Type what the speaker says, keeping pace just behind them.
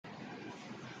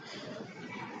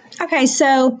Okay,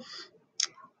 so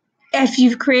if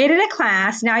you've created a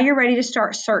class, now you're ready to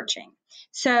start searching.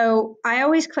 So I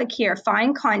always click here,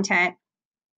 find content.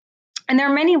 And there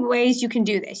are many ways you can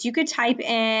do this. You could type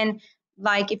in,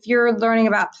 like if you're learning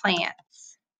about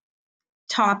plants,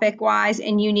 topic wise,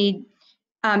 and you need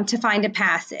to find a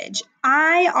passage.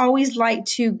 I always like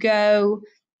to go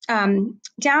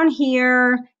down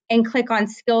here and click on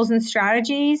skills and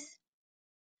strategies.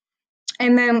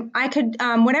 And then I could,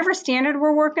 whatever standard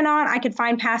we're working on, I could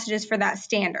find passages for that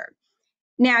standard.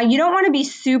 Now, you don't want to be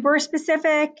super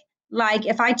specific. Like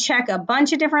if I check a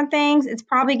bunch of different things, it's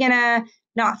probably going to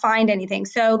not find anything.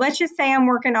 So let's just say I'm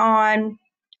working on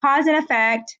cause and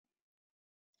effect.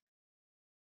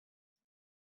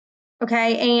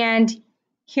 Okay, and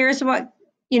here's what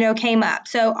came up.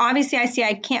 So obviously I see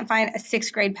I can't find a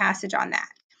 6th grade passage on that.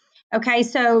 Okay,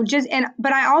 so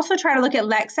but I also try to look at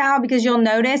Lexile because you'll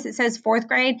notice it says 4th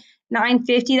grade,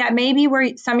 950. That may be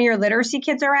where some of your literacy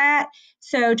kids are at.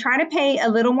 So try to pay a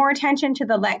little more attention to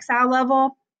the Lexile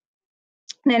level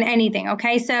than anything.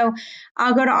 Okay, so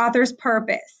I'll go to author's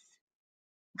purpose.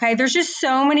 Okay, there's just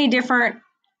so many different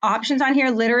options on here: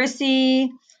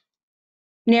 literacy,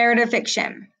 narrative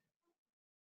fiction.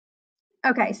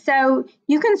 Okay, so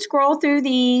you can scroll through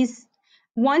these.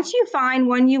 Once you find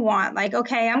one you want, like,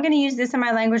 okay, I'm going to use this in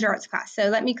my language arts class, so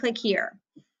let me click here.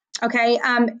 Okay,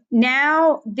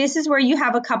 now this is where you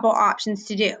have a couple options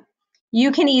to do.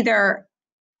 You can either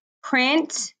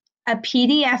print a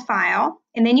PDF file,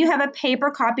 and then you have a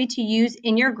paper copy to use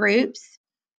in your groups.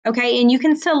 Okay, and you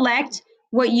can select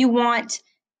what you want,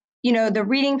 the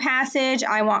reading passage.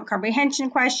 I want comprehension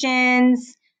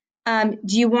questions. Do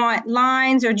you want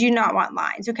lines or do you not want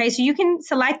lines? Okay, so you can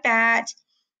select that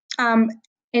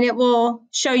and it will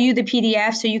show you the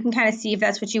PDF so you can kind of see if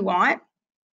that's what you want.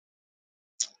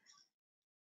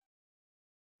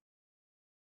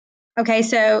 Okay,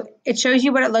 so it shows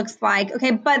you what it looks like.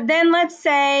 Okay, but then let's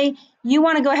say you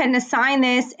want to go ahead and assign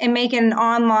this and make it an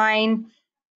online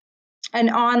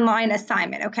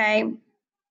assignment. Okay,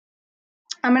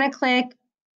 I'm going to click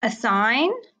assign.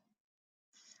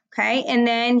 Okay, and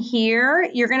then here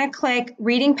you're going to click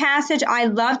reading passage. I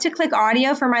love to click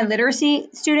audio for my literacy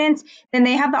students. Then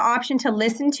they have the option to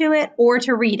listen to it or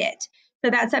to read it.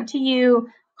 So that's up to you.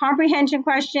 Comprehension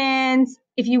questions,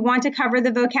 if you want to cover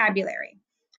the vocabulary.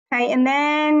 Okay, and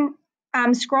then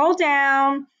scroll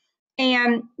down,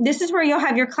 and this is where you'll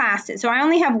have your classes. So I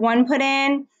only have one put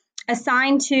in,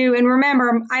 assigned to, and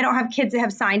remember, I don't have kids that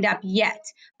have signed up yet,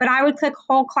 but I would click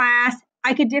whole class.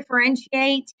 I could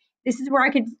differentiate. This is where I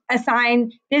could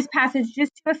assign this passage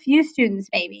just to a few students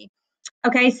maybe.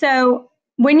 Okay, so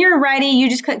when you're ready, you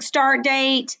just click start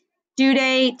date, due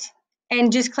date,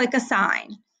 and just click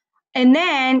assign. And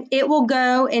then it will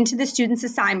go into the students'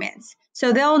 assignments.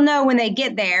 So they'll know when they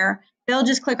get there, they'll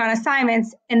just click on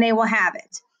assignments and they will have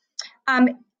it.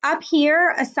 Up here,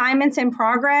 assignments in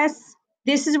progress,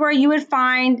 this is where you would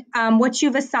find what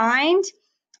you've assigned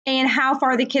and how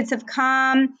far the kids have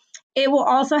come. It will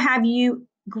also have you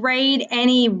grade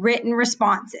any written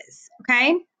responses,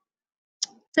 okay?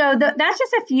 So that's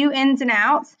just a few ins and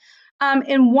outs.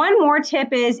 And one more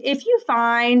tip is if you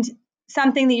find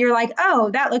something that you're like, oh,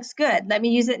 that looks good, let me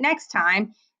use it next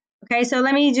time. Okay, so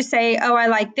let me just say, oh, I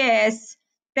like this.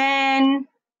 Then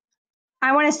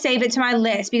I want to save it to my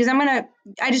list because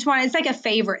it's like a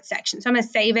favorite section. So I'm going to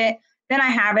save it. Then I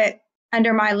have it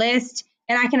under my list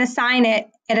and I can assign it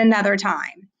at another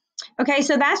time. Okay,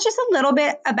 so that's just a little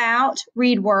bit about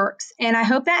Readworks, and I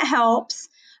hope that helps.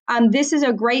 This is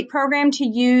a great program to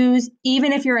use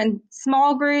even if you're in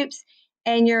small groups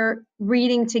and you're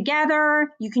reading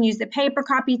together. You can use the paper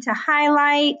copy to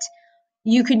highlight.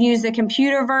 You could use the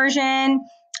computer version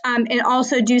and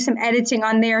also do some editing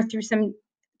on there through some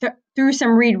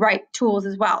read-write tools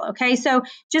as well. Okay, so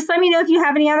just let me know if you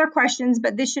have any other questions,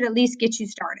 but this should at least get you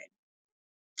started.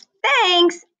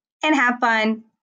 Thanks, and have fun.